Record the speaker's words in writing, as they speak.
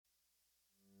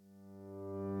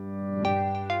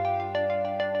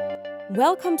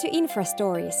Welcome to Infra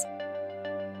Stories.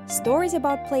 Stories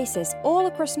about places all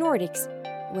across Nordics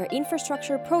where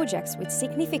infrastructure projects with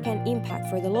significant impact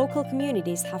for the local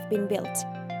communities have been built.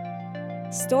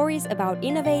 Stories about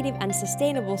innovative and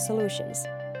sustainable solutions.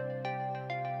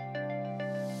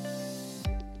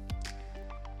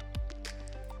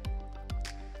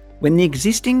 When the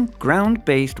existing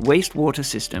ground-based wastewater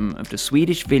system of the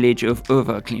Swedish village of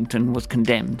Överklinten was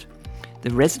condemned, the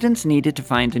residents needed to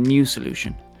find a new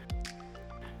solution.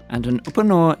 And an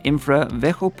Uponor Infra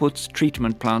WehoPuts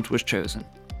treatment plant was chosen.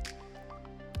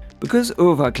 Because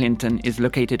Överklinten is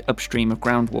located upstream of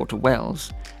groundwater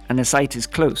wells, and the site is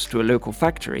close to a local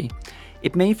factory,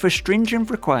 it made for stringent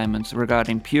requirements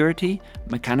regarding purity,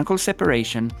 mechanical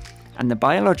separation, and the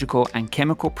biological and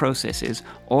chemical processes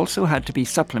also had to be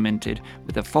supplemented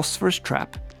with a phosphorus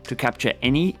trap to capture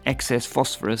any excess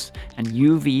phosphorus and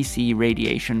UVC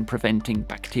radiation preventing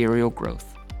bacterial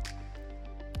growth.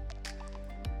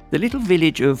 The little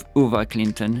village of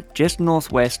Överklinten, just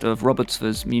northwest of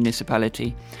Robertsfors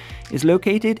municipality, is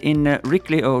located in the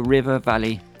Uponor River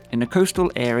Valley in the coastal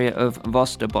area of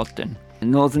Västerbotten, in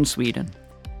northern Sweden.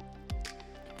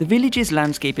 The village's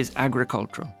landscape is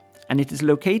agricultural, and it is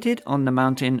located on the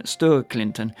mountain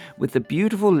Överklinten with the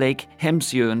beautiful lake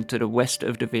Hemsjön to the west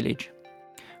of the village.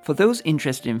 For those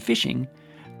interested in fishing,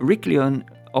 Uponor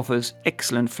offers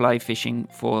excellent fly fishing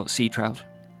for sea trout.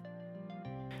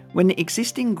 When the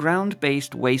existing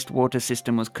ground-based wastewater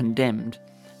system was condemned,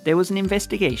 there was an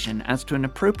investigation as to an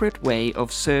appropriate way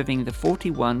of serving the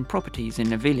 41 properties in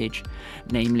the village,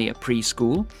 namely a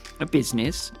preschool, a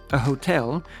business, a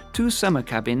hotel, 2 summer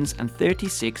cabins and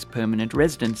 36 permanent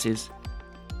residences.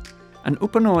 An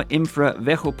Uponor Infra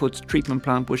WehoPuts treatment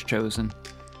plant was chosen.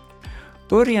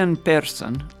 Mariia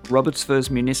Persson, Robertsfors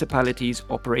municipality's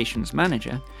operations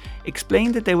manager,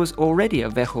 explained that there was already a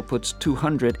WehoPuts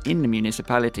 200 in the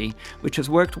municipality, which has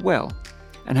worked well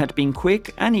and had been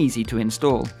quick and easy to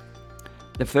install.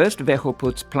 The first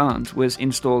WehoPuts plant was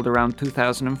installed around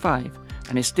 2005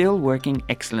 and is still working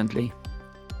excellently.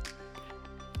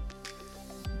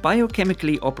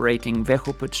 Biochemically operating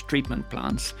WehoPuts treatment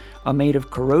plants are made of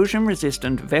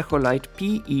corrosion-resistant Weholite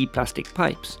PE plastic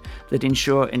pipes that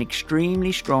ensure an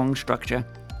extremely strong structure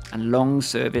and long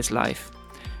service life,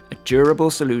 a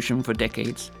durable solution for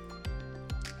decades.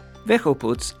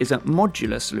 WehoPuts is a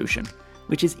modular solution,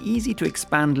 which is easy to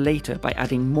expand later by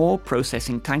adding more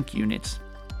processing tank units.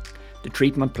 The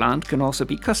treatment plant can also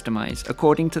be customized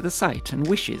according to the site and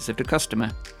wishes of the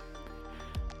customer.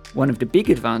 One of the big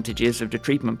advantages of the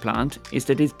treatment plant is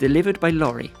that it is delivered by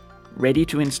lorry, ready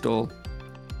to install.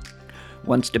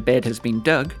 Once the bed has been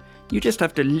dug, you just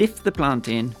have to lift the plant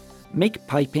in, make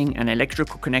piping and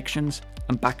electrical connections,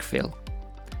 and backfill.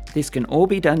 This can all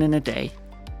be done in a day.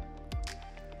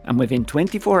 And within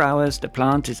 24 hours, the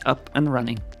plant is up and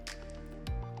running.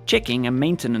 Checking and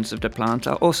maintenance of the plant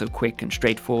are also quick and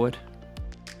straightforward.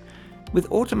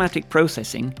 With automatic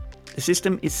processing, the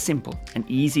system is simple and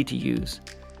easy to use.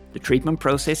 The treatment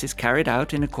process is carried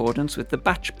out in accordance with the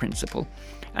batch principle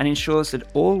and ensures that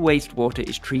all wastewater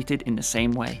is treated in the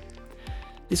same way.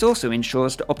 This also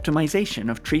ensures the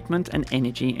optimization of treatment and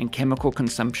energy and chemical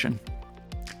consumption.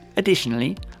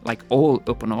 Additionally, like all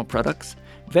Uponor products,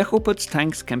 WehoPuts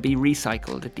tanks can be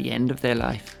recycled at the end of their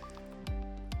life.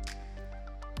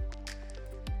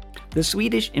 The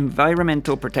Swedish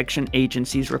Environmental Protection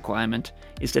Agency's requirement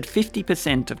is that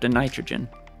 50% of the nitrogen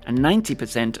and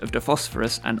 90% of the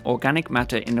phosphorus and organic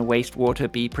matter in the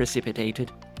wastewater be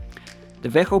precipitated. The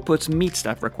WehoPuts meets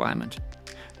that requirement,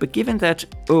 but given that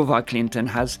Överklinten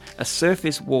has a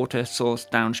surface water source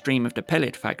downstream of the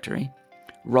pellet factory,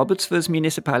 Robertsfors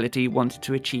municipality wanted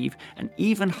to achieve an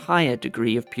even higher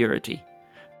degree of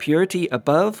purity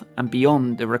above and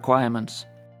beyond the requirements.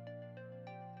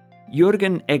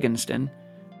 Jörgen Egensten,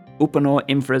 Uponor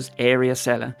Infra's area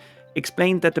seller,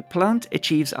 explained that the plant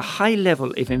achieves a high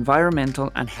level of environmental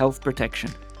and health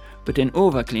protection, but in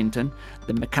Överklinten,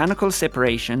 the mechanical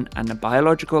separation and the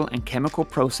biological and chemical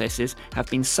processes have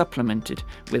been supplemented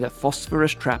with a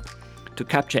phosphorus trap to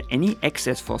capture any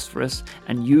excess phosphorus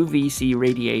and UVC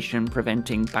radiation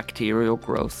preventing bacterial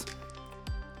growth.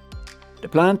 The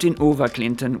plant in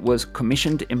Överklinten was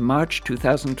commissioned in March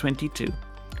 2022,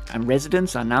 and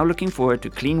residents are now looking forward to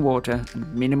clean water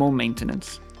and minimal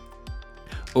maintenance.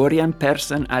 Mariia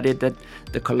Persson added that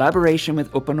the collaboration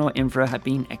with Uponor Infra had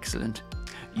been excellent.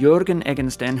 Jörgen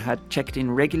Egensten had checked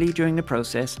in regularly during the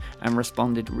process and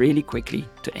responded really quickly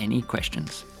to any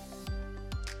questions.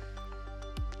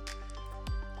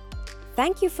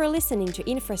 Thank you for listening to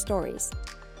Infra Stories.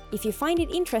 If you find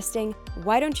it interesting,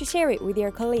 why don't you share it with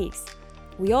your colleagues?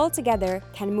 We all together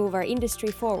can move our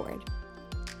industry forward.